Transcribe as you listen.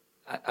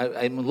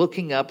I'm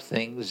looking up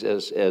things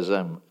as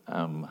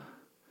I'm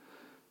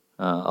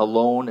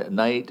alone at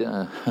night,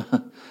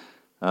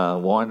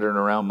 wandering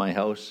around my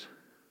house.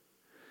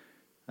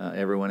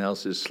 Everyone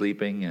else is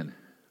sleeping, and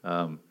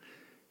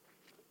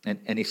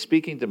he's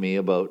speaking to me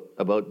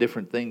about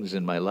different things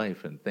in my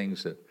life and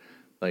things that,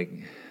 like,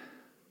 he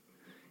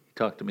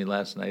talked to me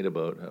last night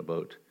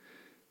about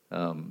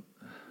a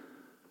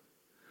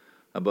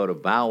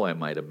vow I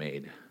might have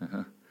made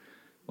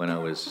when I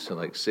was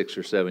like 6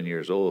 or 7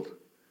 years old.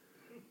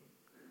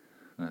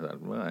 I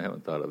thought, well, I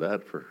haven't thought of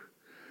that for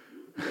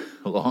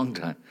a long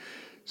time.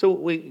 So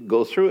we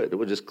go through it.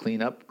 We'll just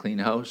clean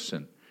house,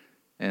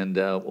 and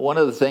one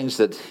of the things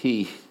that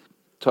he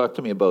talked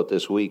to me about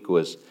this week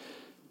was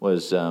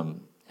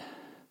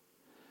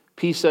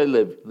peace I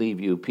leave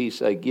you,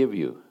 peace I give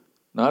you,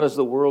 not as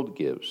the world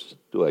gives,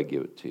 do I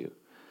give it to you.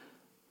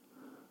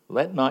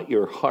 Let not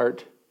your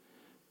heart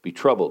be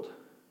troubled,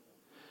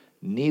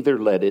 neither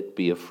let it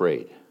be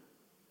afraid.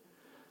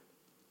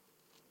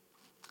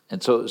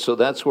 And so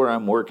that's where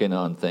I'm working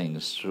on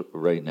things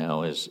right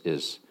now,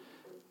 is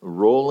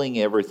rolling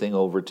everything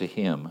over to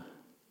him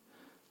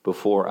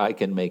before I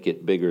can make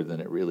it bigger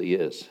than it really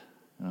is.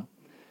 You know?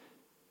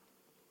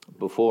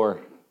 Before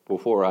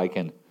I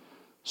can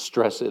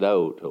stress it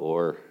out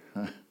or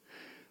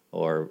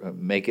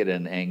make it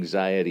an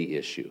anxiety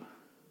issue.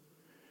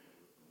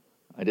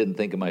 I didn't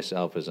think of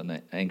myself as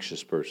an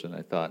anxious person.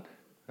 I thought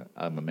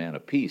I'm a man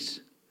of peace.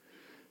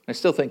 I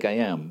still think I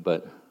am,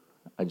 but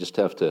I just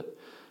have to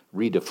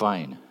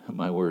redefine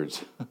my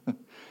words.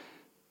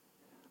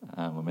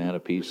 I'm a man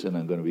of peace, and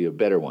I'm going to be a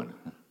better one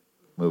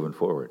moving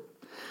forward.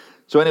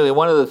 So anyway,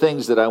 one of the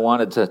things that I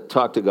wanted to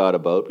talk to God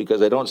about,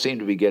 because I don't seem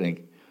to be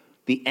getting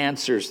the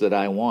answers that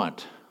I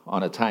want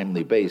on a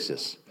timely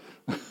basis.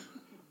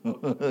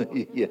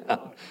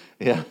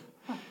 Yeah.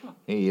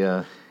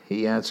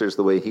 He answers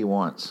the way he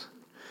wants.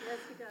 Yes,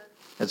 he does.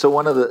 And so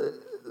one of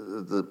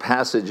the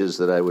passages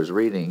that I was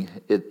reading,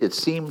 it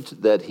seemed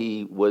that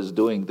he was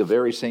doing the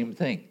very same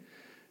thing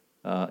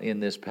in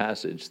this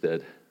passage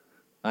that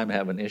I'm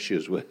having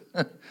issues with.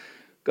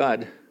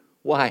 God,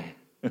 why?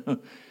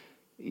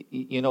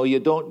 You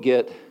don't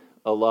get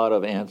a lot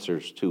of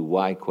answers to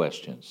why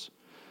questions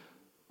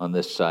on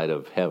this side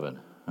of heaven.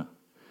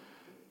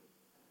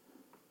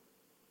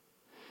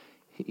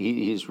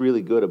 He's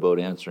really good about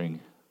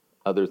answering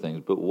other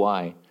things, but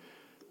why?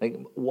 Like,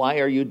 why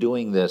are you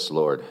doing this,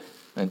 Lord?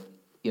 And,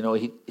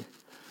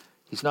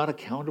 he's not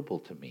accountable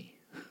to me.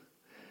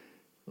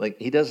 Like,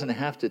 he doesn't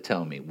have to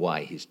tell me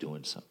why he's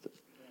doing something.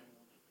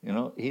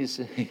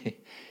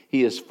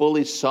 He is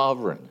fully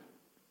sovereign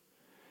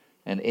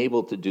and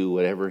able to do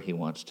whatever he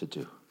wants to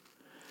do.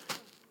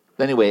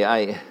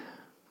 Anyway,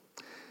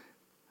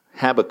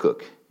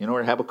 Habakkuk. You know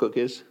where Habakkuk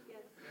is? Yes.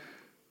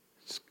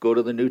 Let's go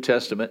to the New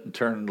Testament and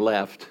turn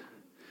left.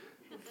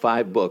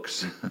 5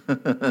 books.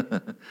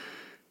 And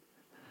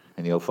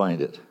you'll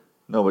find it.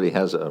 Nobody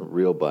has a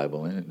real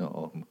Bible in it.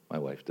 No, my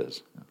wife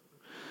does.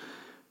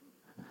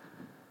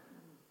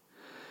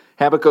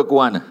 Habakkuk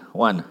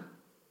 1:1.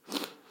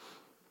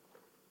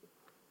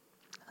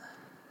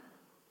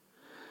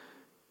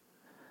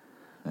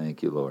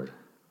 Thank you, Lord.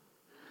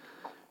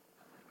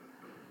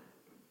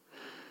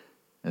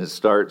 And it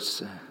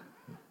starts.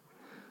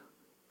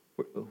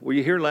 Were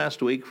you here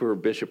last week for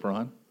Bishop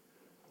Ron?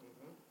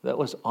 That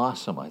was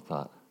awesome, I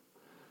thought.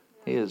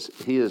 He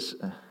is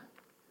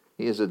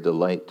a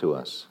delight to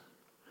us.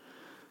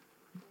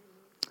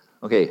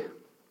 Okay.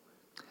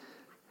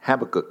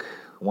 Habakkuk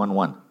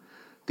 1:1.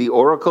 The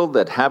oracle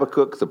that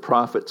Habakkuk the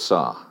prophet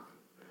saw.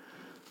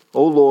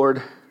 O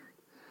Lord,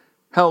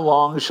 how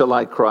long shall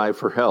I cry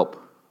for help?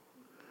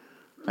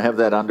 I have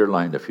that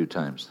underlined a few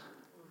times.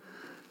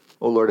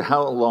 O Lord,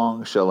 how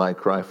long shall I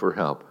cry for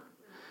help?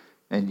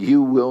 And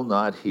you will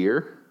not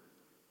hear?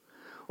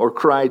 Or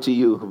cry to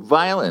you,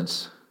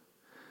 violence,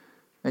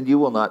 and you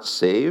will not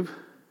save?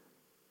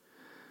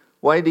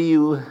 Why do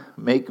you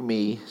make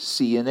me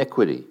see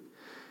iniquity?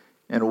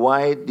 And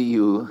why do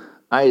you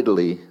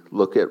idly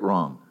look at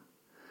wrong?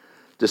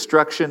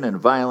 Destruction and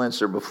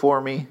violence are before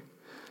me.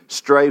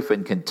 Strife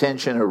and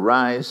contention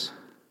arise.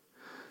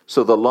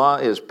 So the law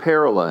is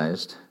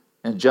paralyzed,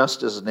 and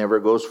justice never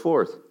goes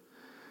forth.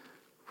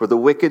 For the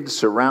wicked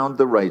surround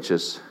the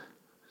righteous,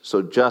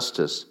 so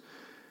justice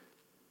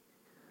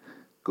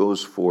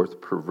goes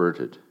forth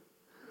perverted.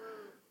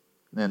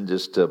 Then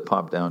just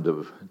pop down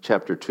to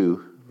chapter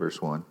 2, verse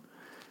 1.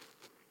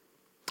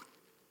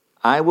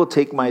 I will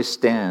take my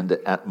stand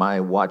at my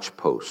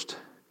watchpost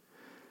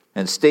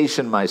and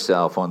station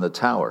myself on the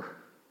tower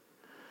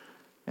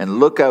and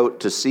look out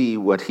to see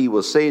what he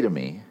will say to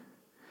me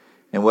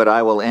and what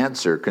I will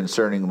answer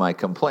concerning my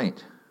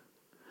complaint.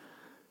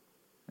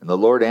 And the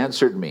Lord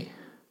answered me.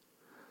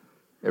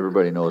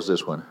 Everybody knows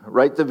this one.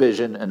 Write the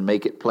vision and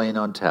make it plain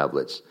on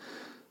tablets,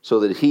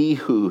 so that he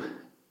who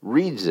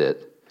reads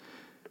it,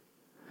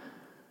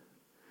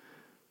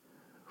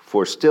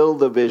 for still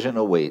the vision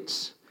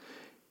awaits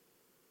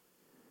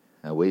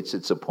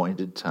its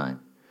appointed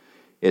time.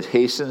 It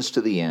hastens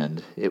to the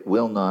end. It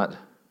will not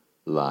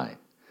lie.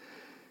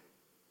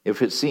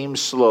 If it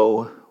seems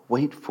slow,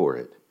 wait for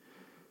it.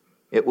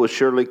 It will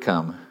surely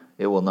come.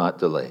 It will not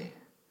delay.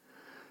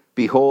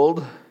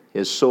 Behold,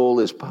 his soul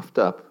is puffed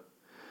up.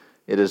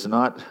 It is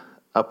not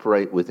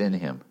upright within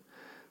him,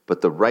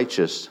 but the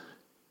righteous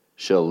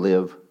shall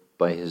live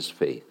by his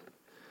faith.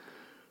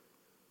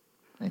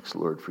 Thanks,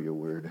 Lord, for your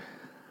word.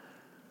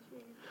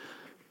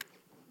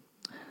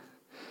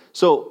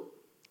 So,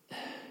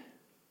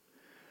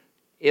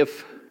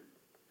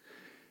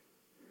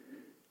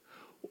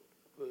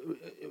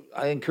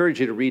 I encourage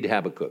you to read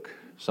Habakkuk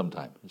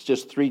sometime. It's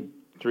just three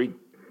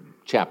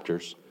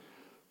chapters.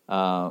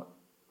 In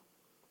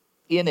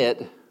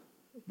it,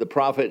 the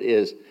prophet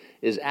is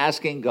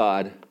asking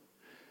God,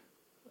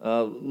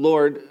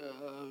 Lord,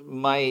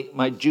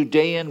 my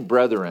Judean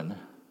brethren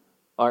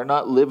are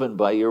not living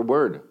by your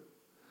word.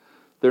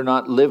 They're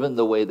not living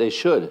the way they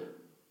should.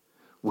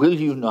 Will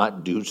you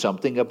not do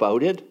something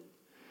about it?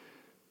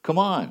 Come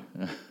on.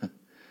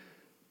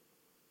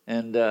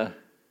 And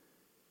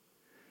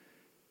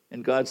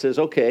God says,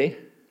 okay,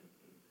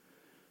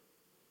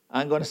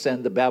 I'm going to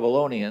send the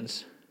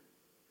Babylonians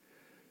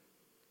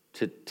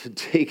to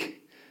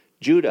take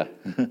Judah,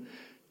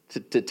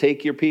 to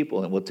take your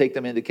people, and we'll take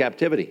them into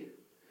captivity.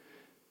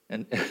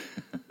 And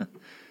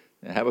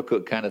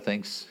Habakkuk kind of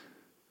thinks,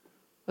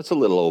 that's a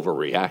little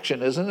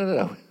overreaction, isn't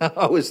it?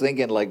 I was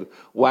thinking like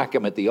whack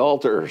him at the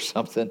altar or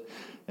something.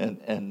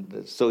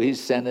 And so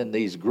he's sending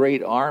these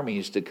great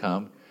armies to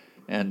come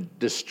and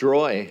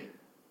destroy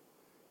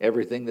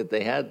everything that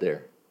they had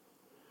there.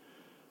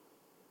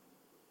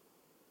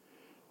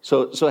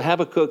 So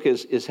Habakkuk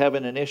is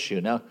having an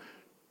issue. Now,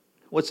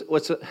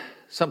 what's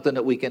something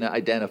that we can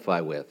identify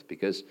with?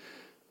 Because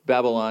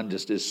Babylon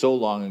just is so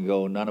long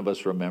ago, none of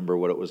us remember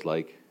what it was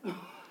like.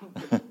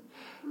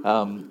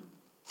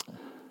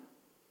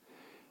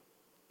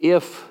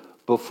 If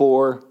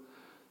before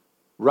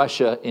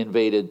Russia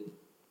invaded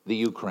the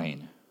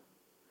Ukraine,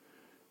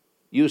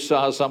 you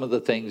saw some of the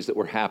things that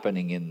were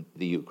happening in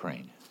the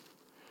Ukraine,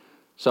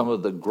 some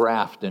of the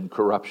graft and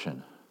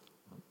corruption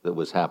that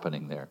was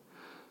happening there,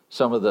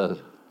 some of the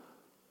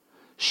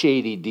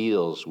shady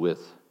deals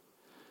with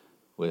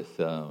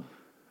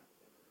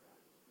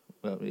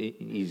well,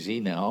 easy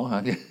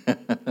now,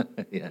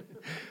 yeah,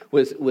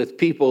 with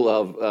people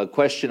of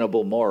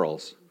questionable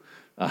morals.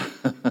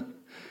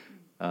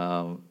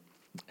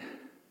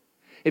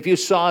 If you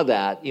saw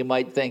that, you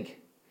might think,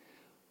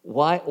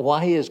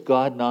 why is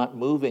God not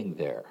moving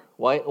there?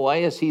 Why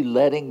is he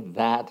letting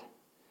that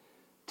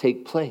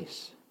take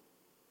place?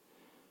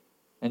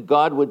 And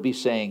God would be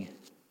saying,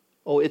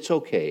 oh, it's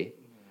okay.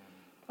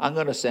 I'm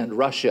going to send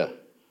Russia.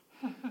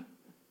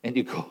 And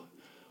you go,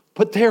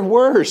 but they're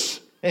worse.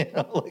 You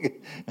know,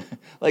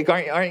 like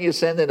aren't you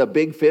sending a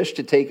big fish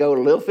to take out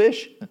a little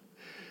fish?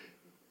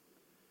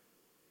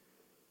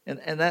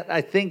 And that,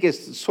 I think,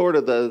 is sort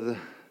of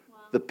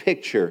the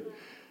picture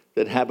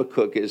that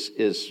Habakkuk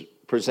is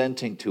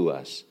presenting to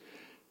us.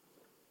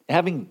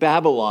 Having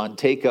Babylon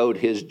take out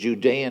his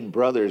Judean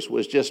brothers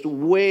was just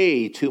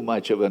way too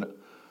much of an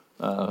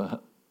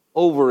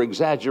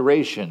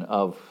over-exaggeration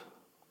of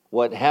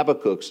what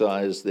Habakkuk saw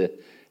as the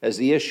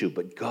issue.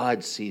 But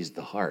God sees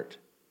the heart.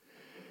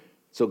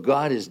 So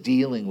God is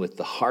dealing with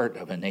the heart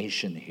of a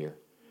nation here.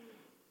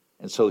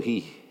 And so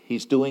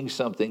he's doing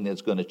something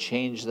that's going to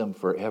change them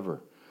forever.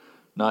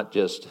 Not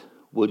just,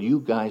 will you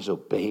guys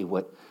obey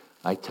what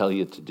I tell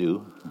you to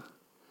do?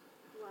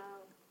 Wow,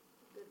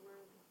 good word.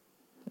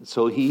 And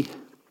so he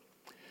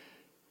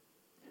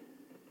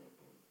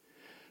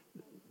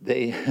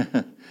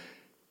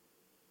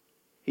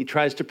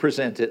tries to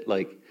present it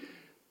like,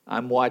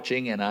 I'm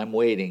watching and I'm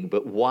waiting,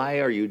 but why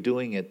are you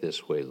doing it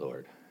this way,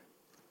 Lord?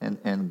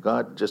 And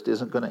God just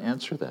isn't going to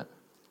answer that.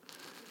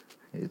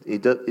 He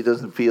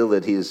doesn't feel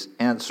that he's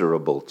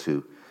answerable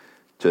to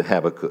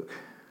Habakkuk.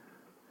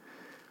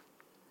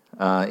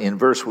 In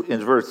verse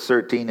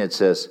 13 it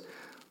says,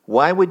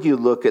 why would you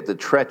look at the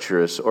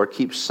treacherous or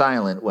keep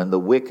silent when the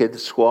wicked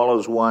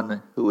swallows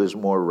one who is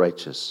more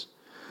righteous?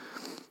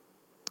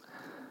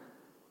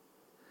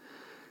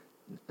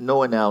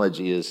 No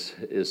analogy is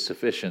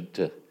sufficient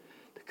to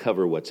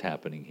cover what's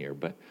happening here,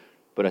 but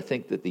I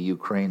think that the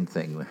Ukraine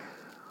thing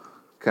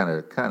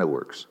kind of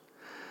works.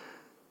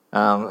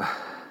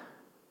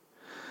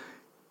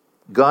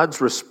 God's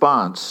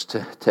response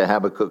to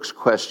Habakkuk's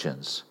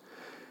questions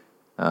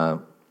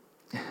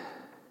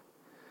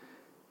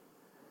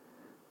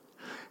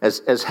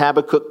as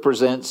Habakkuk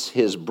presents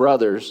his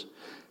brothers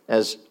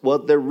as, well,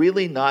 they're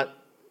really not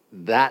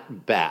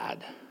that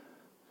bad.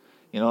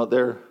 You know,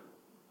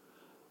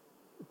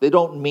 they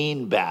don't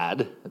mean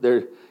bad.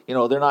 They're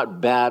not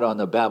bad on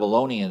the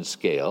Babylonian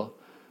scale.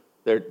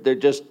 They're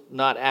just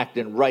not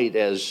acting right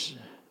as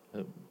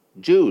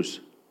Jews.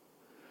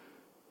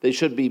 They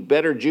should be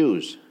better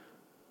Jews.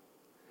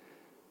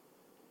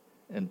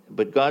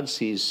 But God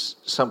sees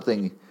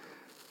something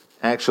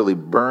actually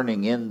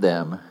burning in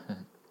them,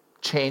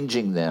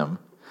 changing them,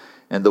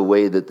 and the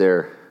way that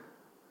they're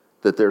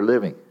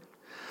living.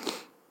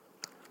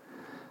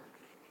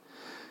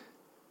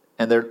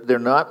 And they're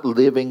not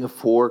living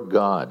for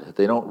God.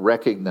 They don't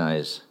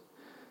recognize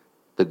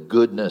the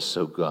goodness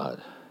of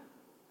God.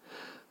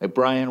 Like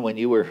Brian, when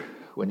you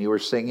were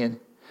singing,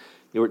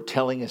 you were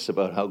telling us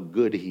about how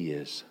good he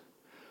is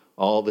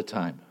all the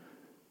time.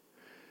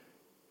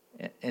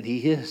 And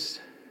he is.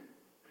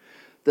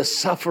 The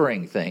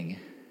suffering thing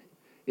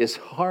is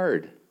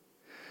hard.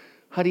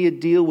 How do you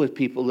deal with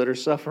people that are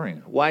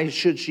suffering? Why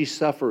should she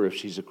suffer if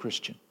she's a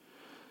Christian?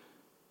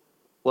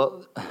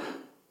 Well,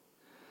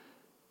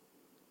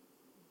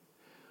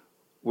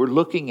 we're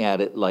looking at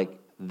it like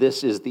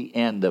this is the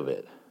end of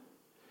it.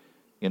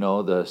 You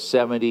know, the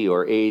 70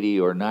 or 80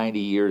 or 90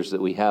 years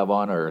that we have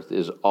on earth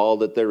is all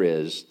that there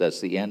is. That's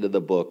the end of the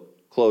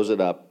book. Close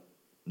it up.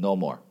 No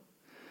more.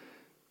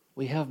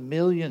 We have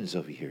millions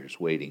of years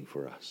waiting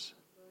for us.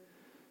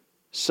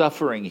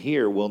 Suffering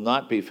here will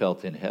not be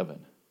felt in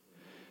heaven.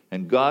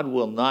 And God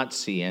will not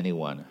see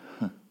anyone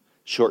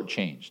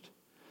shortchanged.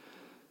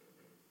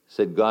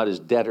 Said God is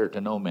debtor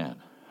to no man.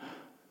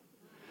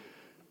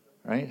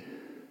 Right?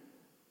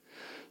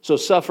 So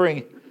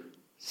suffering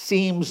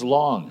seems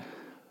long.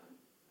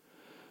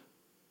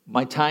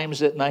 My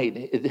times at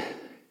night,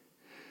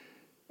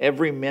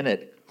 every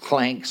minute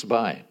clanks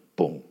by.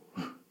 Boom.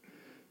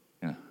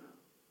 Yeah.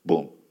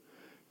 Boom.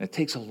 And it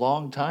takes a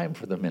long time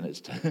for the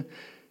minutes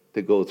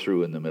to go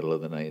through in the middle of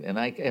the night. And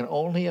I can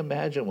only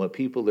imagine what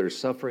people that are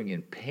suffering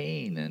in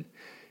pain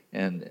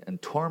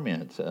and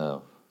torment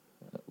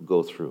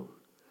go through.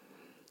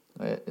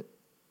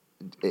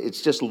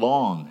 It's just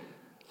long.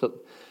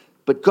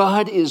 But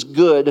God is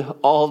good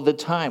all the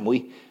time.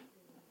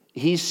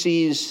 He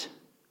sees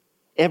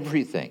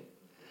everything.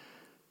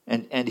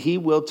 And he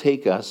will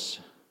take us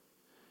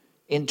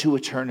into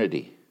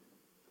eternity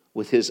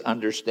with his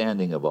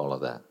understanding of all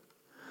of that.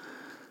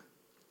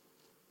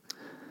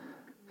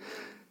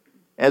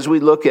 As we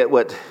look at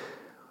what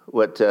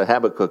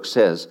Habakkuk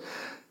says,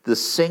 the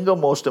single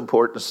most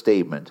important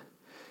statement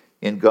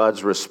in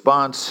God's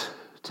response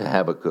to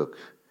Habakkuk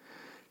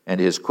and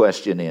his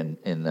question in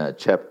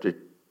chapter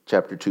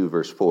 2,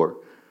 verse 4,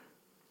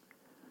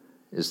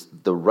 is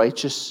the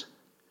righteous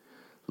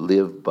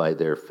live by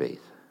their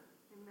faith.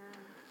 Amen.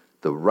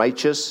 The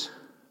righteous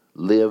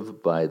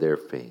live by their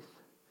faith.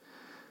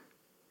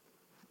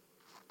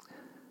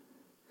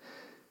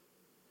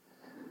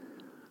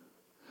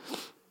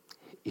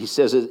 He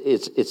says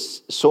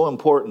it's so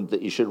important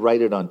that you should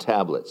write it on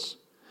tablets,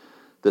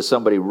 that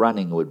somebody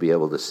running would be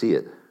able to see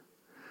it. Wow.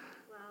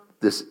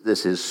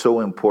 This is so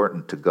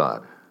important to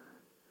God.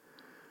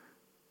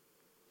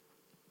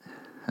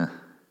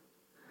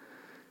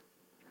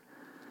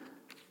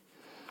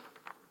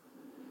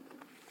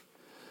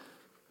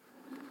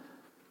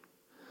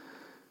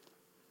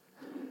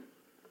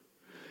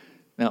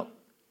 Now,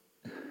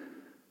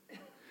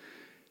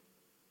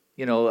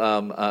 you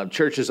know,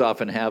 churches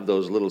often have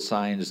those little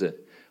signs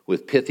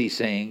with pithy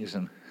sayings,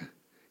 and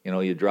you know,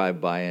 you drive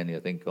by and you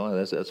think, oh,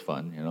 that's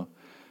fun, you know,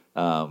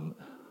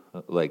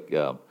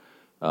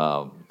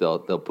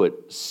 they'll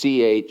put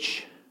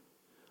CHRCH.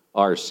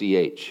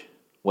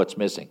 What's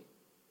missing?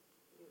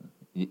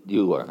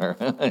 You are.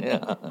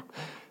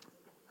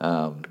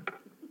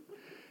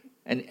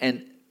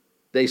 And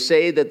they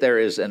say that there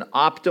is an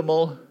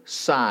optimal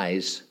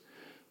size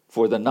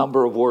for the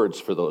number of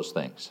words for those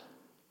things.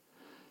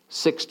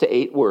 6 to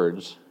 8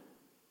 words,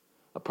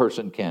 a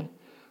person can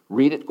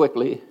read it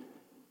quickly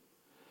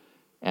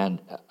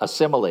and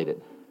assimilate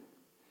it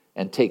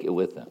and take it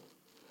with them.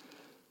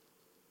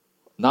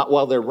 Not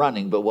while they're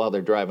running, but while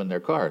they're driving their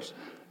cars.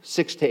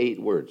 6 to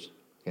 8 words.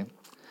 Okay?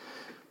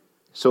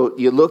 So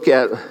you look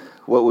at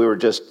what we were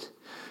just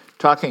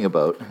talking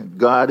about.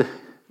 God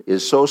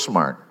is so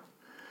smart.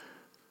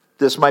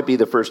 This might be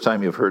the first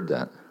time you've heard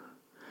that.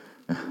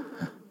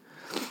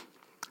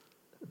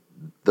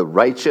 The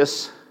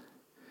righteous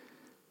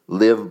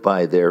live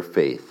by their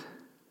faith.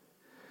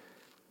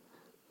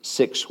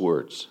 6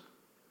 words.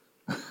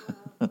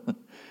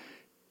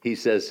 He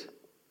says,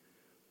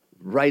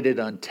 write it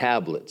on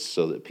tablets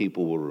so that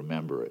people will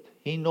remember it.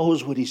 He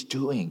knows what he's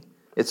doing.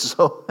 It's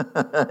so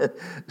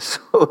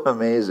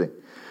amazing.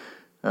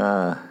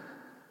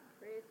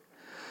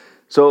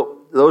 So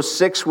those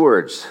 6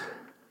 words,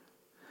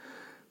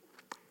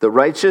 the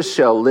righteous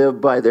shall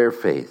live by their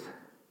faith.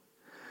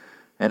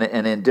 And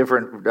in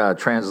different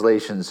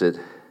translations, it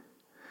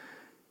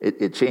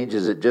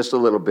changes it just a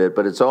little bit,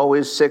 but it's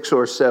always 6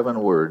 or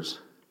 7 words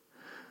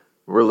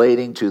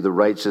relating to the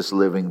righteous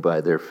living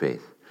by their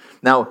faith.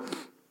 Now,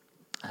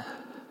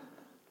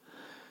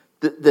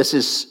 this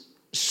is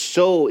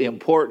so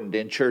important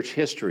in church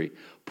history.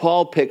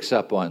 Paul picks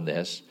up on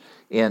this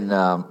in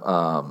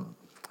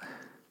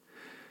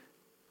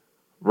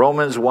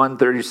Romans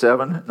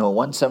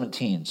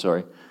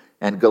 1:17,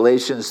 and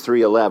Galatians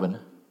 3:11.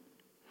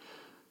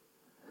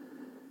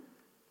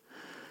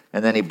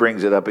 And then he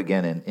brings it up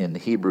again in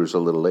Hebrews a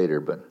little later,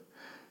 but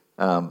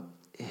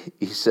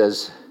he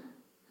says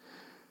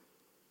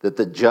that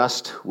the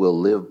just will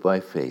live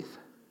by faith.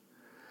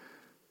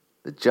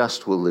 The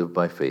just will live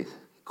by faith.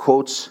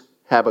 Quotes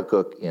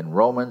Habakkuk in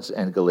Romans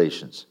and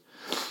Galatians.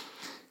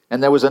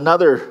 And there was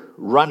another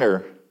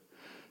runner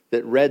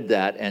that read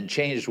that and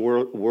changed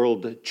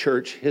world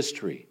church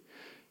history.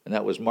 And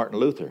that was Martin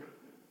Luther.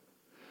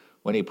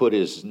 When he put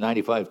his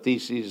 95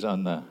 Theses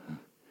on the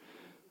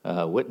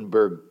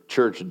Wittenberg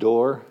church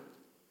door,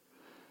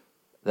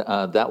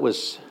 that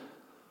was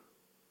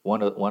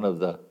one of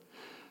the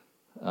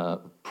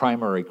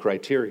primary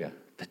criteria.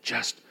 The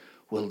just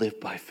will live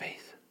by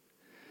faith.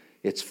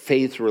 It's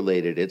faith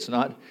related. It's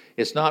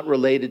not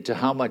related to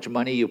how much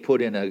money you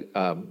put in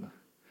an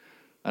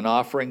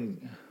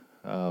offering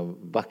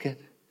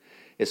bucket.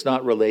 It's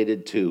not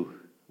related to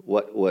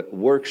what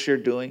works you're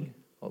doing,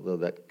 although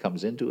that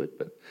comes into it.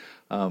 But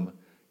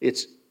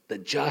it's the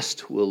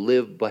just will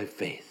live by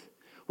faith.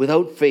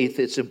 Without faith,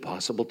 it's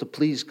impossible to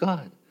please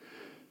God.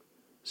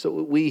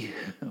 So we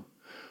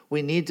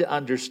need to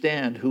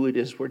understand who it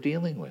is we're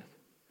dealing with.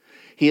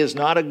 He is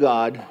not a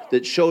God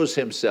that shows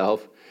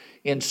himself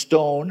in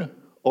stone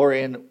or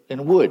in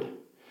wood.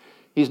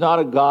 He's not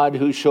a God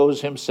who shows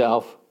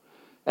himself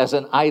as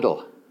an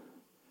idol.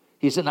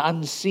 He's an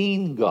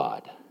unseen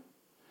God.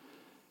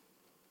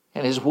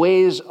 And his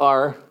ways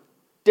are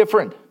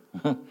different.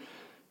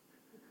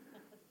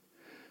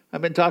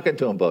 I've been talking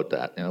to him about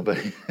that, but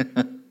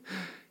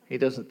he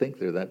doesn't think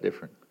they're that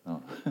different.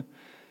 No.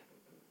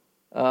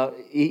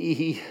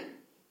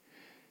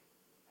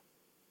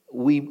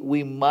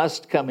 We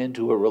must come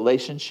into a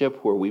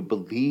relationship where we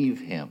believe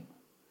him.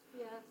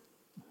 Yes.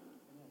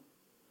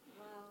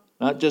 Wow.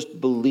 Not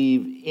just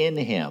believe in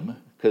him,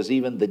 because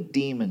even the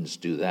demons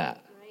do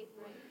that. Right.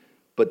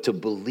 But to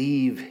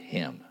believe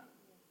him.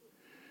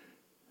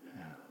 Yes.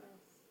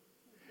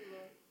 Thank you,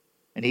 Lord.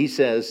 And he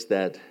says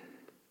that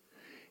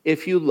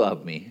if you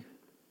love me,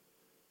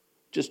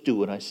 just do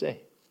what I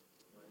say.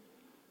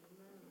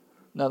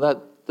 Now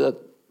that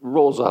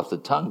rolls off the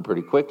tongue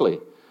pretty quickly,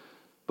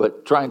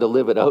 but trying to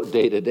live it out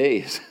day to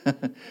day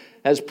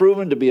has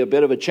proven to be a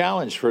bit of a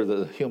challenge for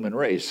the human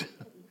race.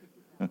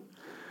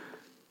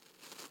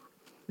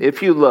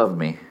 If you love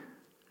me,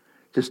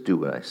 just do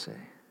what I say.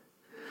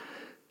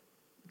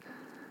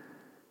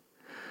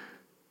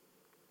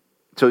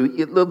 So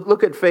you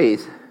look at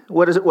faith.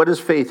 What does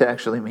faith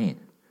actually mean?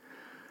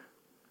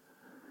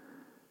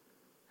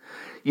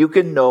 You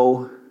can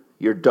know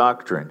your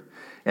doctrine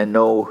and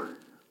know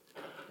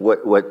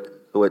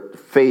what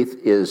faith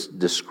is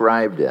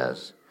described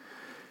as.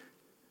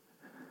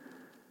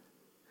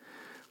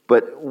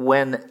 But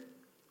when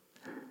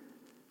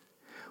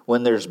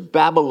there's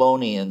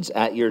Babylonians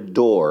at your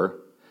door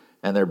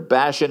and they're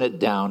bashing it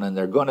down and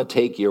they're going to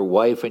take your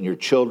wife and your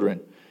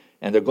children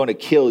and they're going to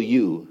kill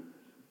you,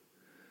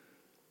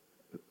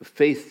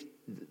 faith,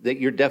 that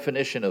your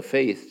definition of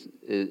faith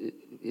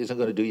isn't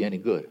going to do you any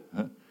good.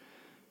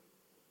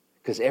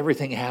 Because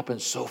everything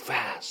happens so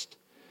fast.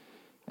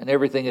 And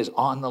everything is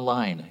on the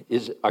line.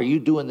 Are you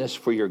doing this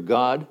for your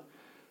God,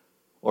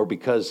 or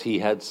because he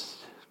had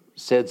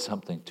said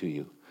something to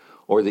you,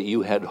 or that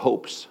you had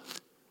hopes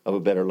of a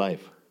better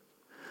life?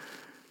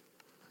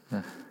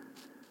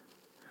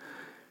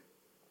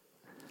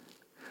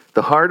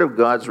 The heart of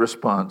God's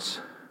response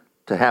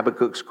to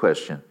Habakkuk's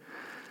question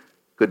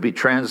could be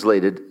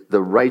translated,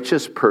 the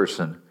righteous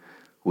person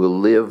will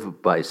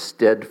live by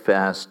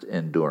steadfast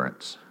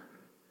endurance.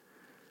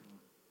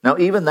 Now,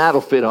 even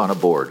that'll fit on a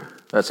board.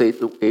 That's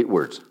eight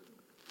words.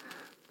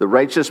 The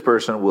righteous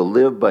person will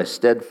live by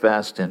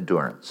steadfast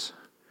endurance.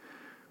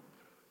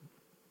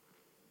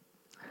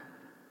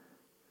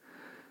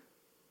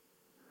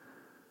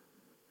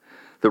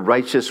 The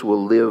righteous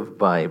will live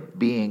by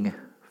being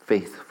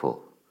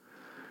faithful.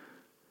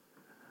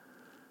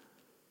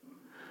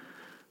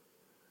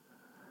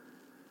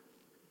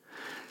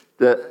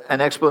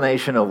 An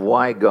explanation of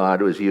why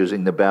God was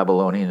using the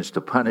Babylonians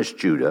to punish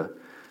Judah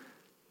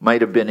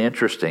might have been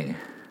interesting.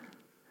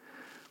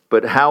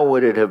 But how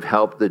would it have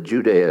helped the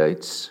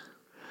Judahites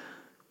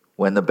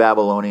when the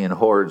Babylonian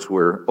hordes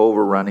were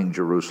overrunning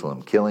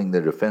Jerusalem, killing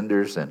the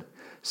defenders and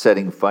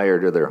setting fire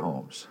to their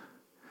homes?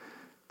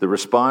 The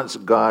response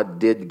God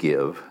did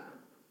give,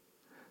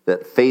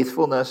 that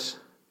faithfulness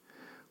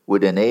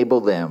would enable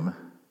them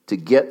to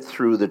get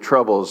through the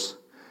troubles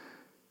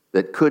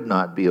that could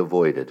not be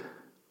avoided,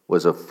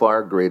 was of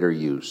far greater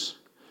use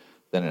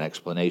than an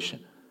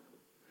explanation.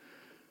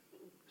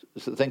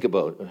 So think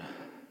about it.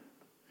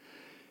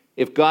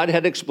 If God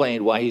had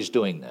explained why he's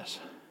doing this,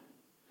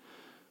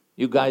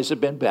 you guys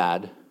have been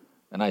bad,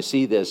 and I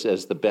see this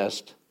as the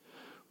best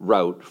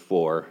route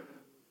for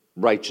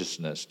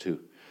righteousness to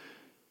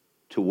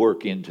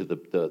work into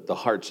the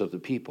hearts of the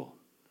people.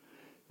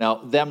 Now,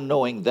 them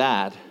knowing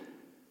that,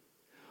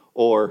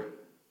 or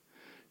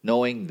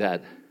knowing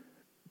that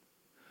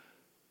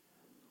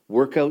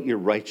work out your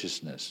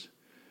righteousness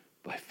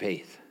by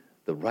faith.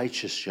 The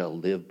righteous shall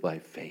live by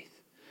faith.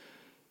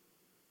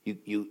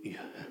 You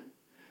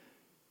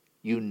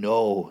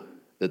know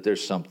that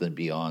there's something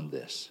beyond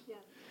this. Yeah.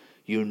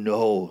 You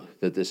know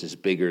that this is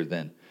bigger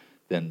than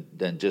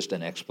just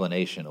an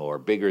explanation, or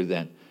bigger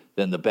than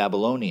the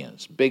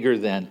Babylonians, bigger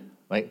than,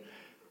 right?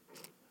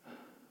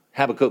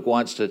 Habakkuk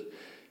wants to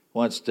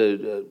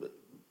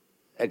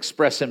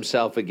express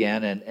himself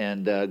again,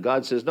 and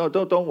God says, no,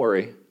 don't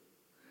worry.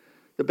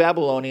 The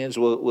Babylonians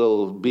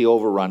will be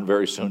overrun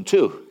very soon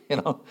too.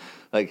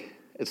 Like,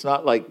 it's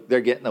not like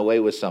they're getting away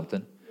with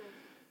something.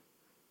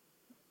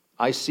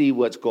 I see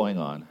what's going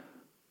on,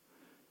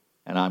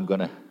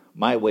 and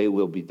my way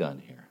will be done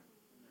here.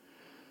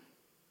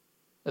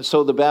 And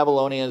so the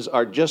Babylonians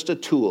are just a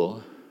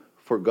tool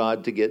for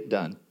God to get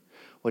done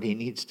what he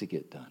needs to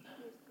get done.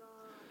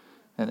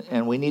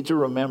 And we need to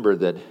remember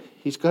that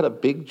he's got a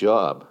big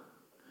job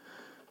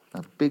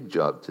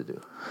to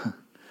do.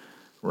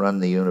 Run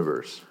the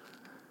universe.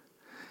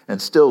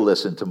 And still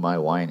listen to my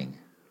whining.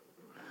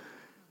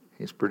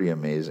 He's pretty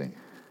amazing.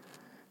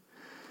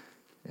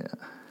 Yeah.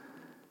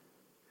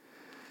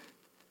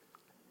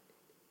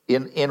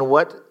 In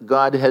what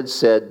God had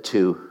said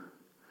to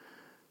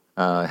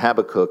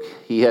Habakkuk,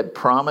 he had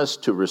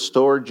promised to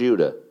restore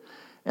Judah,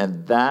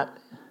 and that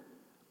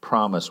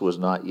promise was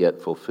not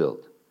yet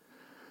fulfilled.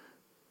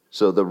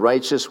 So the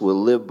righteous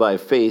will live by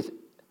faith.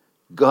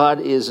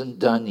 God isn't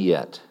done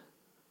yet.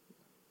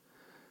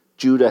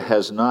 Judah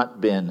has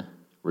not been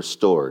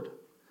restored.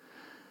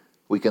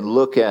 We can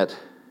look at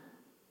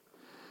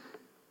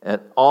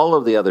all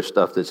of the other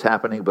stuff that's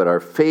happening, but our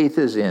faith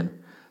is in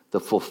the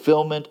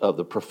fulfillment of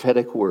the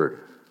prophetic word.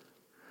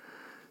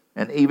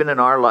 And even in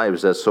our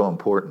lives, that's so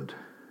important.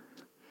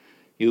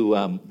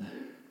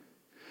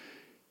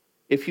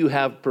 If you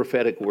have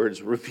prophetic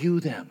words,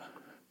 review them.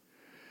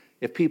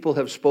 If people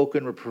have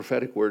spoken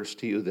prophetic words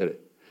to you, that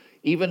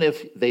even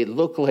if they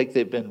look like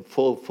they've been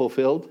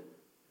fulfilled,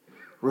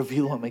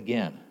 review them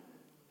again.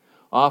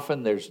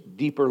 Often there's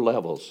deeper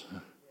levels,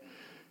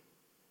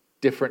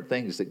 different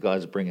things that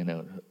God's bringing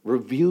out.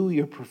 Review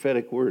your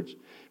prophetic words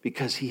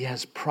because he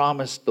has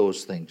promised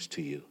those things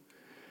to you.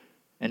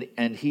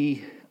 And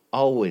he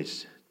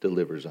always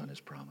delivers on his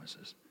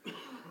promises.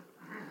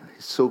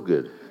 He's so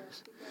good.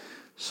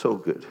 So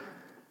good.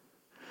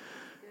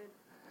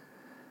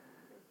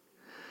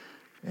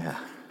 Yeah.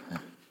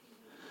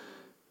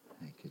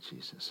 Thank you,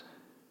 Jesus.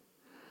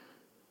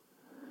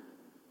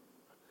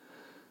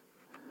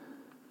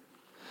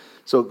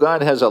 So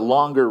God has a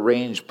longer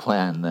range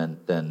plan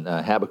than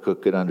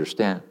Habakkuk could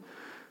understand.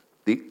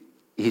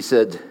 He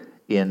said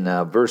in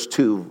chapter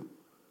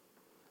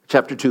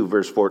 2,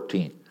 verse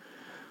 14.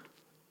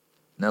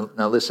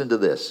 Now listen to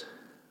this.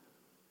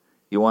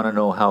 You want to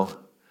know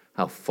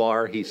how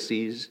far he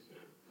sees?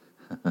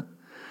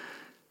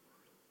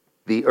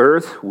 The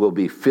earth will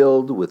be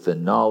filled with the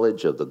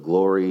knowledge of the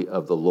glory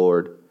of the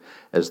Lord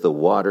as the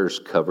waters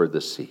cover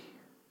the sea.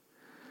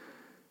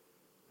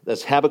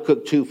 That's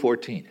Habakkuk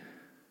 2:14.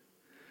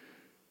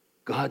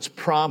 God's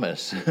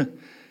promise,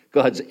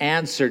 God's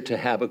answer to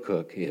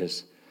Habakkuk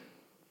is,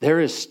 there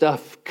is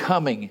stuff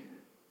coming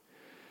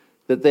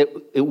that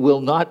it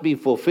will not be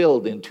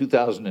fulfilled in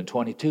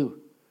 2022.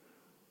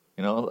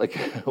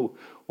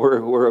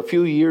 We're a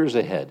few years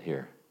ahead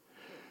here.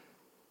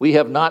 We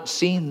have not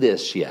seen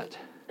this yet.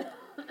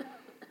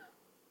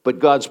 But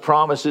God's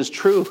promise is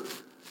true.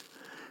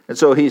 And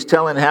so he's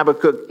telling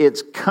Habakkuk,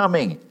 it's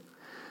coming.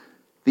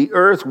 The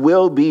earth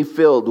will be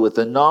filled with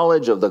the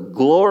knowledge of the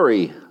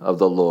glory of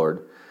the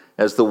Lord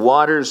as the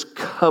waters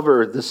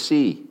cover the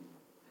sea.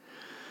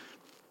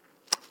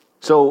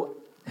 So,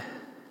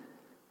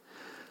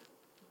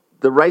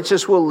 the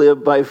righteous will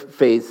live by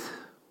faith.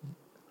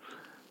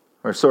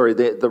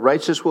 The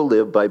righteous will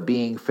live by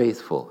being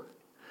faithful.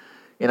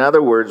 In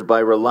other words,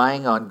 by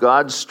relying on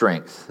God's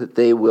strength, that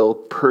they will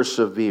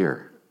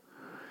persevere.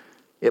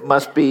 It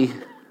must be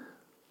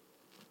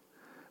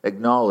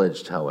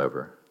acknowledged,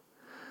 however,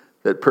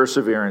 that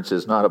perseverance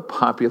is not a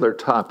popular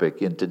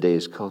topic in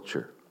today's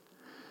culture.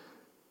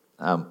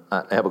 I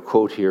have a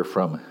quote here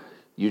from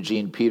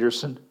Eugene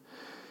Peterson.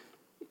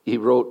 He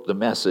wrote The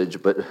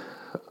Message, but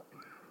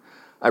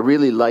I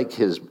really like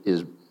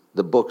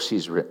the books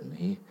he's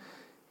written.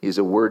 He's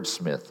a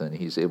wordsmith, and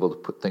he's able to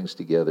put things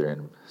together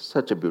in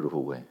such a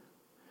beautiful way.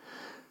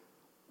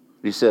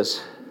 He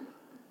says,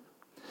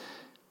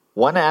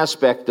 one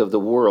aspect of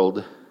the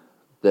world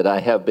that I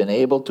have been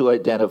able to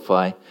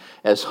identify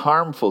as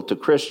harmful to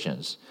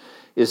Christians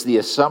is the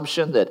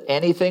assumption that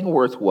anything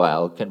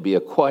worthwhile can be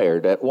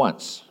acquired at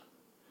once.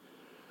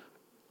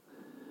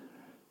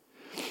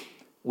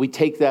 We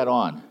take that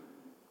on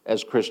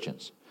as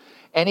Christians.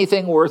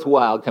 Anything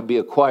worthwhile can be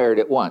acquired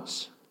at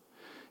once.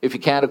 If you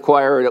can't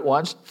acquire it at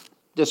once,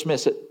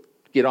 dismiss it.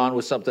 Get on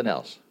with something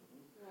else.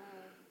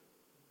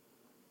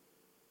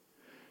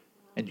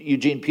 And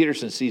Eugene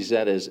Peterson sees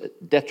that as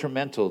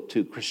detrimental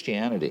to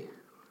Christianity.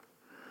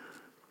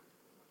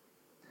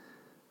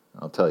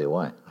 I'll tell you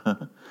why.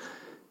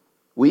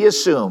 We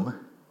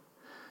assume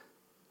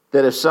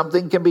that if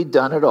something can be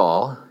done at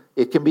all,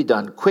 it can be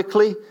done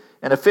quickly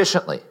and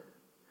efficiently.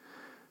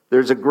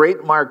 There's a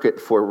great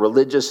market for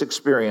religious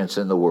experience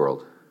in the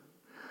world.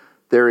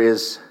 There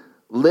is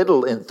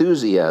little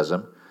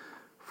enthusiasm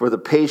for the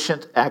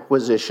patient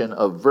acquisition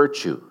of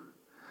virtue,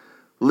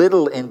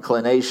 little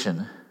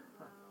inclination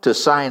to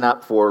sign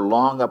up for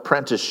long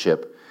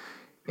apprenticeship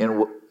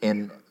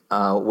in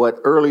what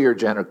earlier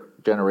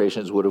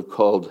generations would have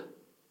called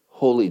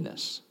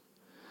holiness.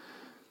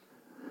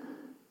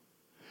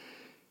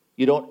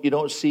 You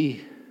don't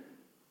see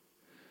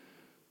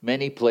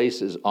Many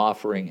places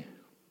offering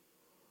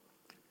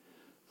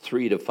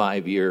 3 to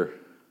 5 year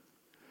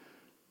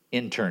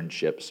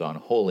internships on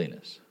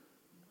holiness.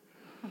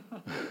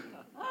 Wow.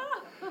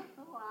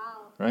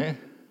 Right?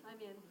 I'm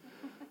in.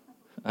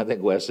 I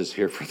think Wes is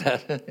here for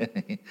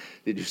that.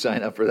 Did you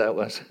sign up for that,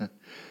 Wes?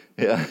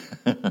 Yeah.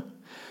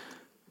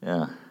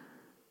 Yeah.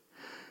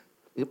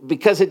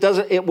 Because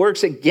it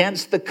works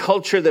against the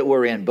culture that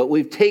we're in, but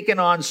we've taken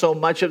on so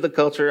much of the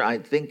culture. I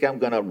think I'm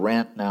going to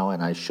rant now,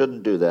 and I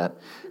shouldn't do that.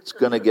 It's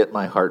going to get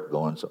my heart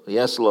going. So,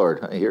 yes,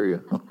 Lord, I hear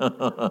you.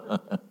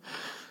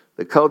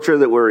 The culture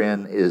that we're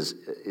in is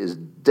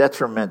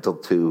detrimental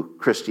to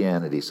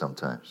Christianity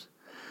sometimes.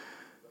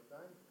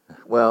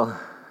 Well,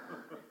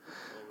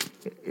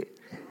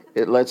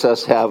 it lets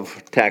us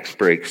have tax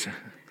breaks.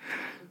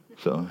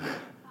 So,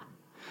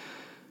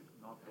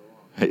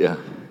 yeah.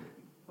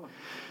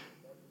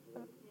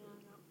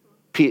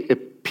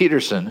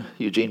 Peterson,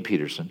 Eugene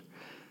Peterson,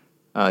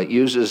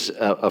 uses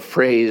a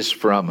phrase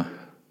from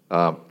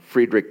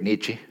Friedrich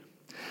Nietzsche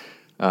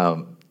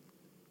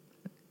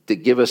to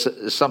give us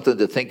something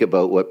to think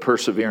about what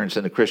perseverance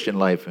in the Christian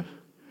life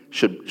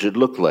should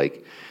look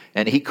like.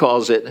 And he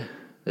calls it,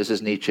 this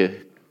is Nietzsche,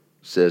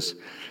 says,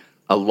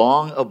 a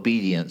long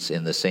obedience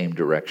in the same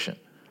direction.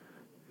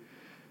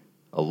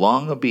 A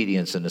long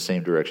obedience in the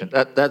same direction.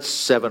 That's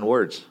 7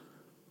 words.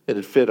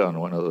 It'd fit on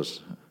one of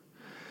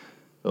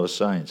those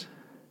signs.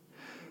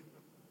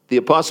 The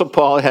Apostle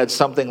Paul had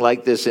something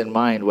like this in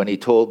mind when he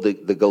told the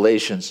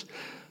Galatians,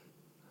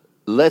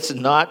 let's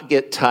not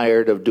get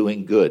tired of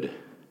doing good,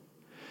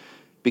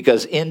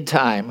 because in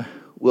time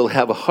we'll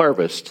have a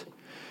harvest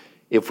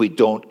if we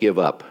don't give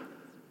up.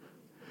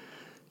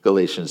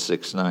 Galatians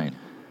 6:9.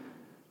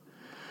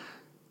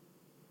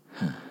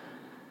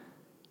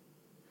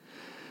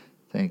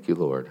 Thank you,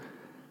 Lord.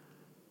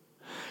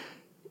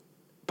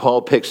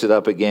 Paul picks it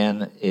up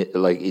again,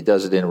 like he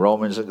does it in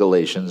Romans and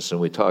Galatians, and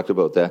we talked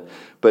about that.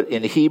 But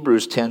in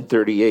Hebrews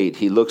 10:38,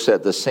 he looks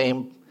at the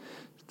same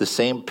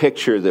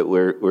picture that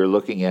we're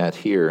looking at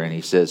here, and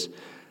he says,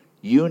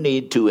 you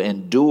need to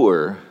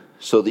endure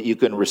so that you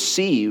can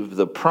receive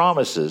the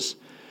promises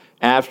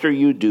after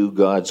you do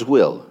God's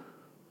will.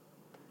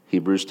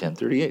 Hebrews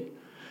 10:38.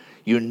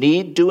 You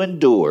need to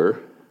endure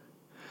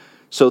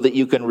so that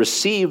you can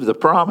receive the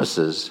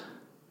promises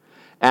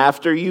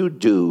after you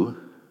do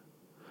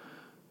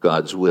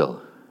God's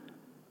will.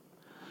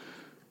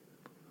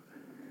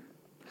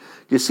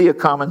 Do you see a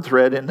common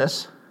thread in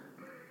this?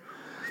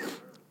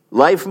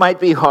 Life might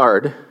be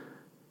hard,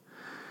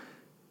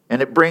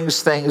 and it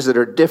brings things that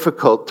are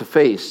difficult to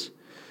face.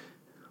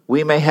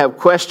 We may have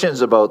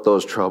questions about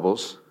those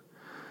troubles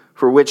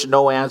for which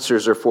no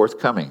answers are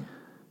forthcoming.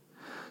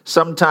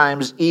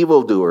 Sometimes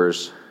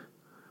evildoers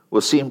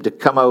will seem to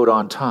come out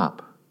on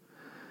top,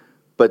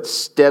 but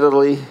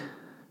steady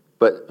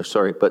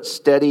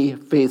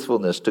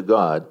faithfulness to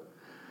God,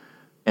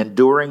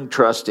 enduring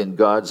trust in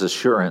God's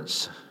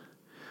assurance,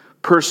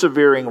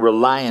 persevering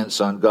reliance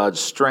on God's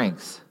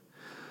strength,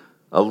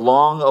 a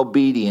long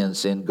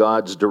obedience in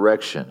God's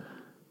direction,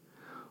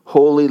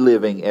 holy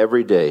living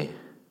every day.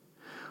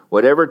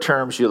 Whatever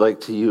terms you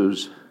like to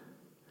use,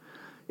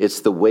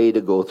 it's the way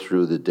to go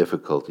through the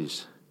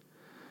difficulties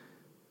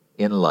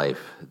in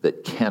life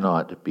that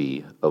cannot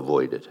be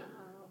avoided.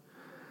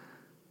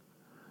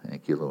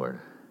 Thank you, Lord.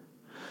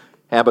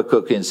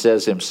 Habakkuk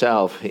says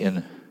himself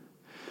in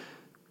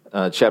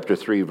chapter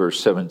 3, verse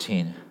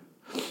 17,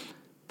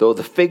 though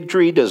the fig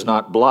tree does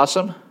not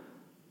blossom,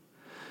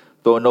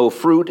 though no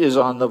fruit is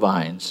on the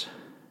vines,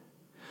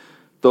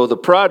 though the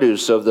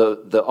produce of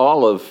the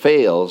olive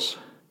fails,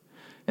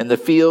 and the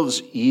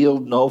fields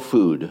yield no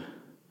food,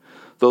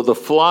 though the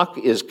flock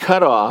is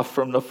cut off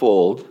from the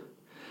fold,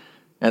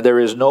 and there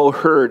is no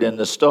herd in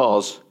the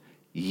stalls,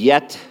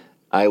 yet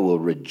I will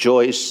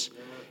rejoice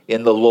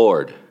in the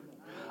Lord.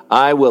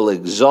 I will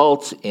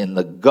exult in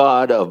the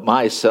God of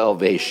my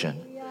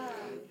salvation.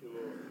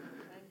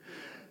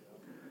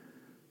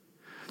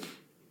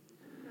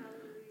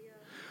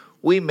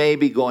 We may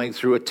be going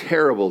through a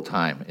terrible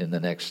time in the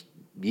next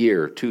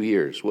year, 2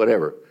 years,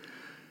 whatever.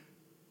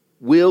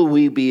 Will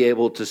we be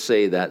able to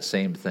say that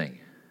same thing?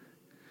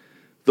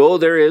 Though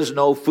there is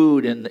no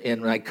food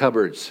in my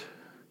cupboards,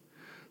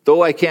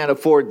 though I can't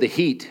afford the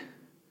heat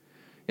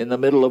in the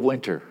middle of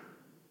winter,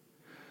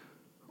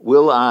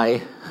 will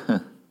I,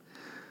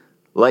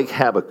 like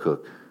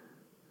Habakkuk,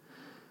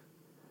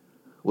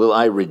 will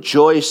I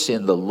rejoice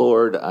in the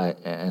Lord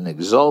and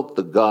exalt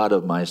the God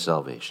of my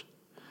salvation?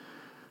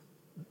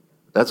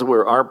 That's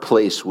where our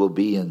place will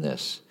be in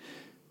this.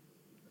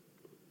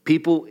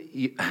 People,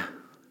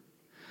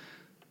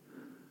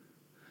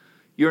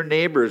 your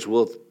neighbors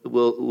will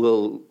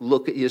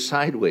look at you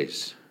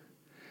sideways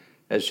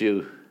as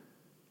you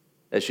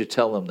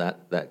tell them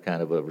that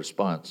kind of a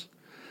response.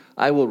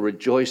 I will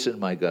rejoice in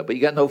my God. But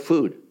you got no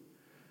food.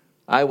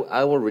 I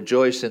will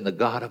rejoice in the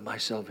God of my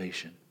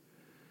salvation.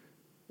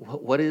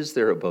 What is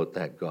there about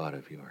that God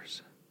of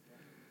yours?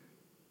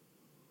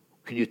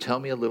 Can you tell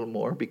me a little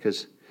more?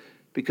 Because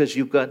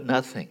you've got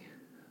nothing.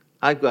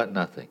 I've got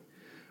nothing.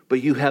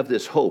 But you have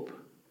this hope.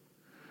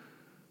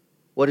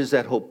 What is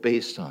that hope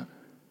based on?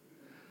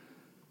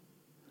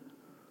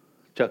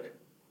 Chuck?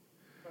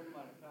 Friend of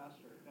mine, a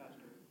pastor,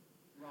 Pastor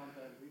Ron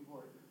Van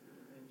Revoort,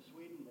 in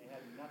Sweden, they had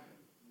nothing,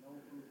 no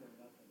food and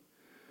nothing.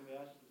 So he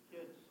asked his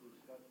kids,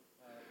 he's got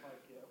 4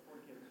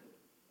 kids,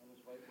 and his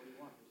wife, what do you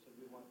want? They said,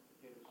 we want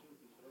potato soup.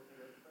 He said, okay,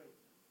 let's pray.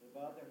 They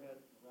bowed their head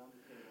around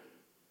the table,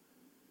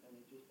 and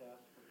they just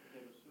asked for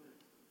potato soup.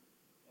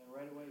 And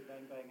right away,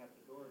 bang, bang at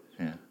the door, this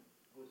man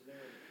was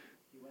there.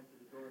 He went to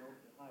the door and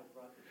opened it high,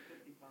 brought the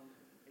 50 pounds of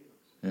potatoes.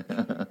 How could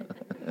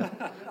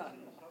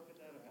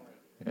that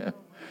have happened?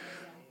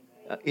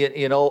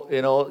 You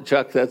know,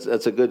 Chuck,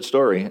 that's a good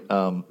story,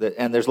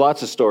 and there's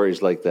lots of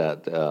stories like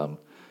that.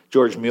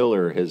 George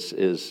Mueller,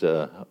 his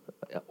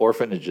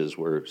orphanages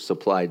were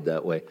supplied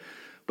that way.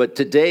 But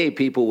today,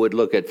 people would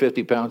look at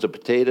 50 pounds of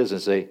potatoes and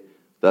say,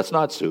 "That's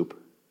not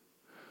soup."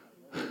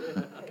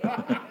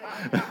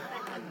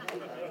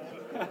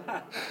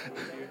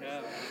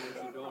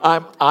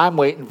 I'm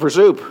waiting for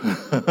soup.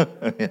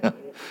 Yeah.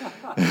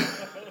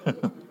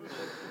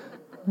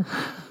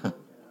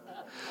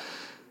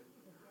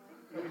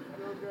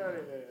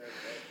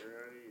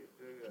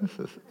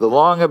 The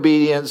long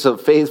obedience of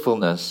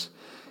faithfulness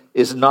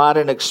is not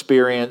an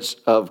experience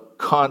of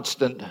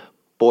constant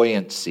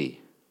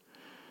buoyancy.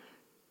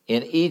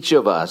 In each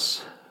of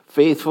us,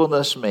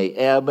 faithfulness may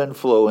ebb and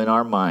flow in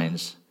our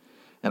minds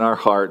and our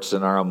hearts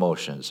and our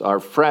emotions. Our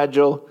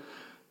fragile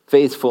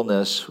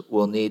faithfulness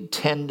will need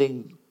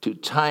tending to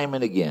time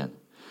and again,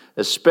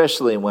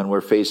 especially when we're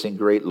facing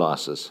great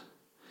losses.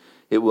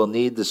 It will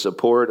need the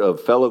support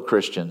of fellow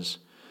Christians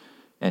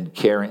and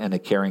a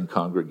caring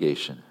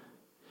congregation.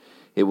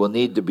 It will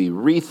need to be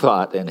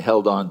rethought and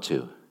held on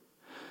to.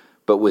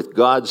 But with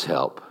God's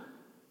help,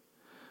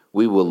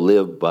 we will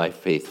live by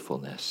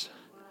faithfulness.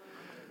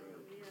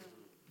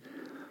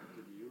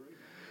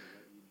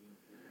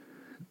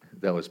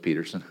 That was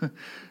Peterson.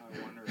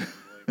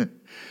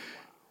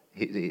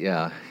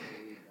 Yeah,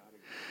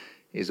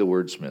 he's a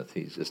wordsmith.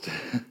 He's just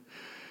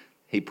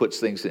he puts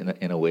things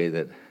in a way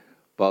that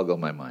boggle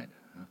my mind.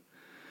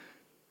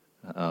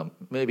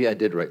 Maybe I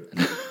did write.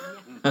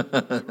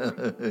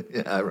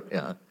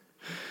 Yeah.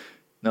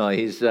 No,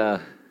 he's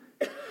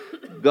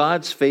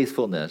God's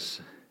faithfulness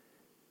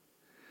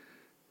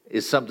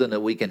is something that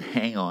we can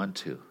hang on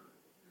to,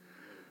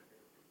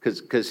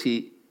 because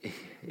he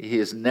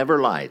has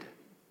never lied.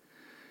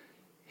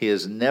 He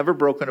has never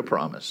broken a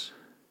promise.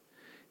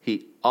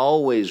 He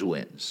always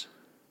wins.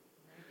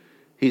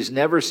 He's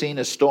never seen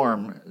a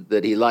storm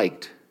that he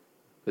liked,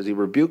 because he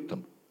rebuked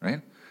them,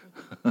 right?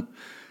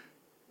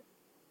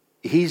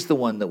 He's the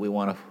one that we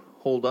want to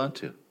hold on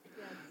to.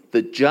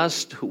 The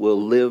just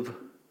will live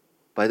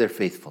by their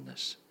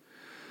faithfulness.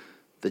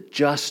 The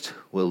just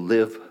will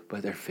live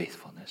by their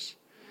faithfulness.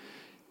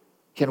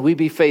 Can we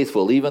be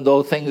faithful even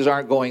though things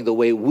aren't going the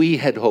way we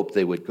had hoped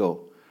they would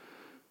go?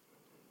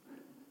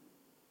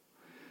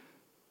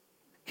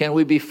 Can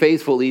we be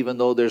faithful even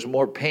though there's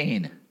more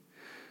pain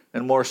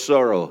and more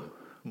sorrow,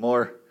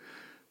 more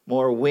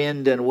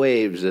wind and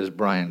waves, as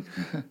Brian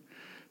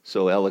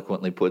so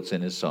eloquently puts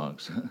in his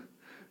songs?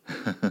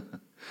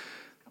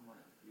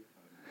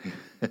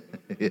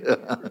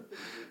 Yeah.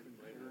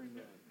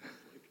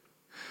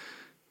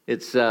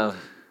 It's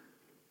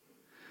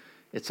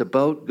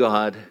about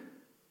God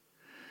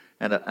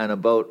and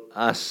about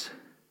us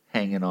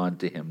hanging on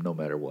to Him no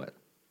matter what,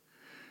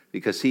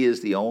 because He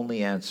is the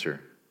only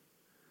answer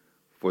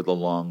for the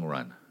long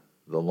run,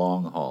 the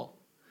long haul,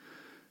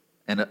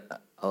 and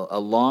a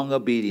long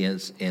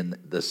obedience in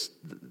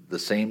the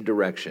same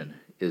direction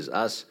is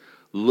us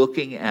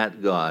looking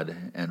at God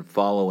and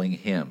following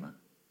Him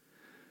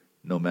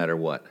no matter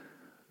what.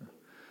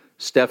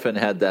 Stephen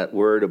had that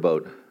word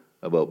about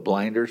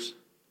blinders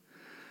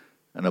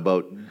and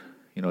about,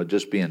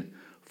 just being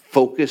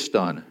focused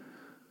on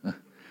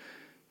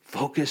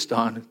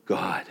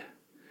God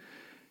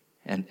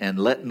and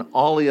letting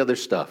all the other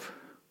stuff,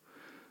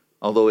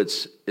 although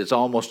it's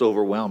almost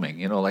overwhelming,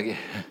 like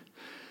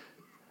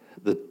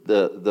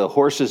the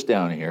horses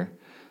down here,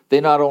 they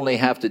not only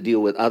have to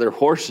deal with other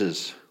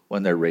horses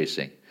when they're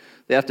racing,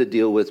 they have to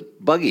deal with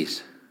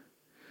buggies,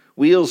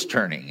 wheels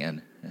turning,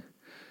 and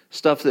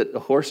stuff that the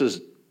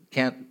horses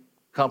can't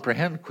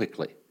comprehend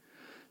quickly.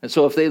 And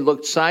so if they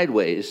looked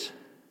sideways,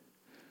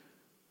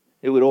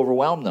 it would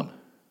overwhelm them,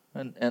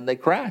 and they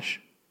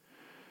crash.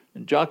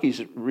 And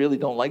jockeys really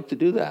don't like to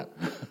do that.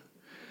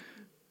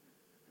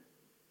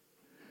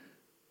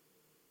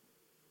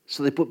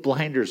 So they put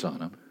blinders on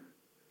them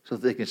so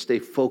they can stay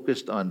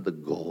focused on the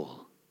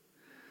goal.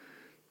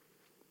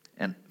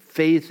 And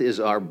faith is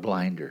our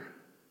blinder.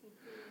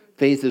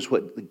 Faith is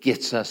what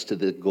gets us to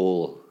the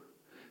goal.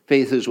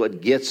 Faith is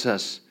what gets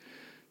us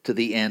to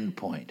the end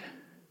point.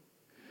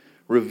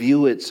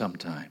 Review it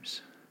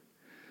sometimes.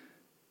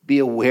 Be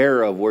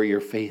aware of where your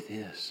faith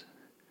is.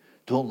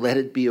 Don't let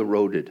it be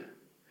eroded.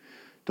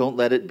 Don't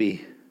let it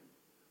be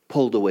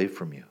pulled away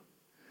from you.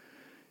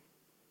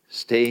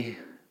 Stay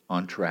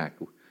on track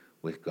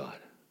with God.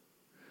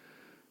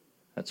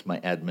 That's my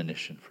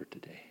admonition for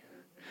today.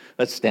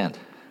 Let's stand.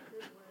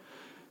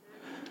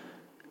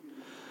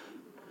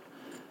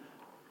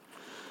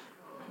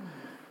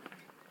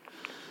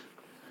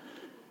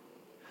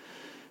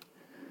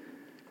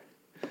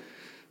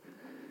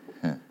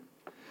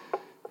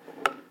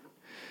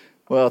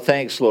 Well,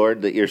 thanks,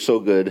 Lord, that you're so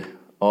good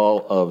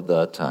all of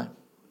the time.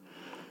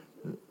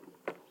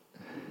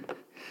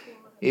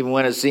 Even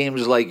when it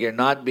seems like you're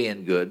not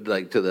being good,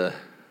 like to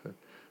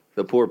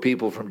the poor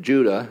people from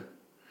Judah,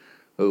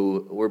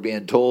 who were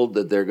being told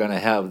that they're going to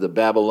have the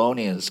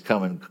Babylonians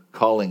come and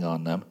calling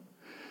on them.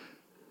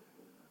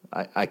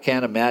 I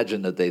can't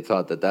imagine that they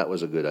thought that that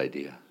was a good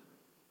idea.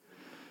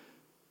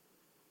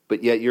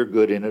 But yet you're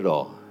good in it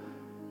all.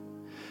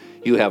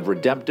 You have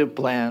redemptive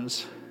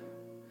plans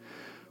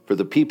for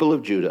the people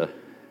of Judah,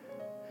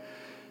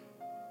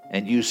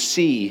 and you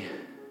see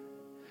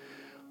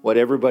what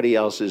everybody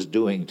else is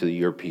doing to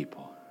your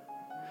people.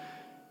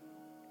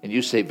 And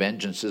you say,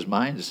 vengeance is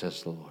mine,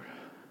 says the Lord.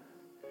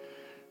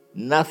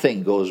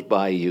 Nothing goes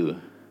by you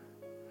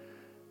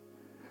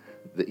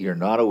that you're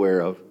not aware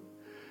of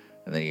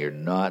and that you're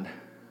not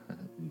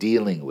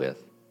dealing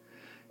with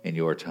in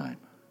your time.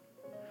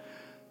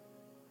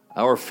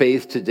 Our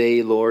faith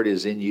today, Lord,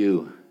 is in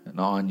you and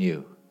on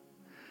you.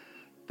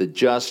 The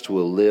just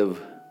will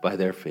live by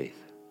their faith.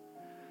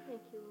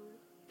 Thank you, Lord.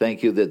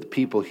 Thank you that the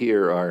people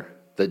here are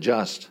the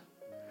just.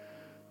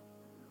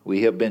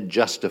 We have been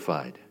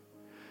justified,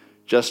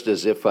 just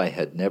as if I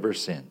had never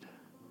sinned,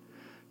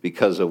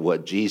 because of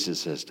what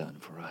Jesus has done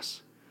for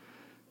us.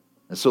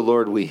 And so,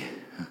 Lord, we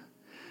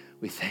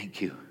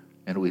thank you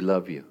and we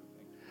love you.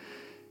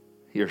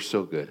 You're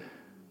so good.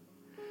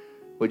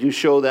 Would you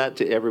show that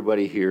to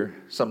everybody here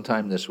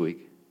sometime this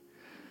week?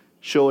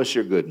 Show us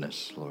your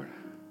goodness, Lord.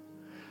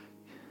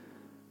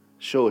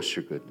 Show us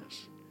your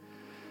goodness.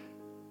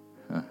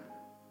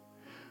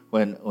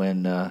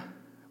 When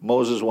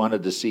Moses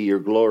wanted to see your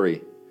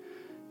glory,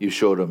 you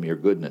showed him your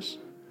goodness.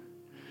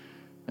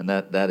 And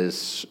that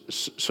is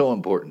so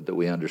important that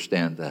we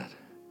understand that.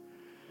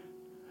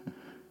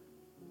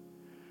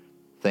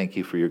 Thank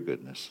you for your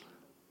goodness.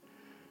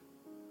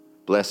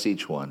 Bless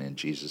each one in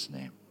Jesus'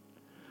 name.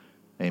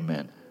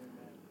 Amen.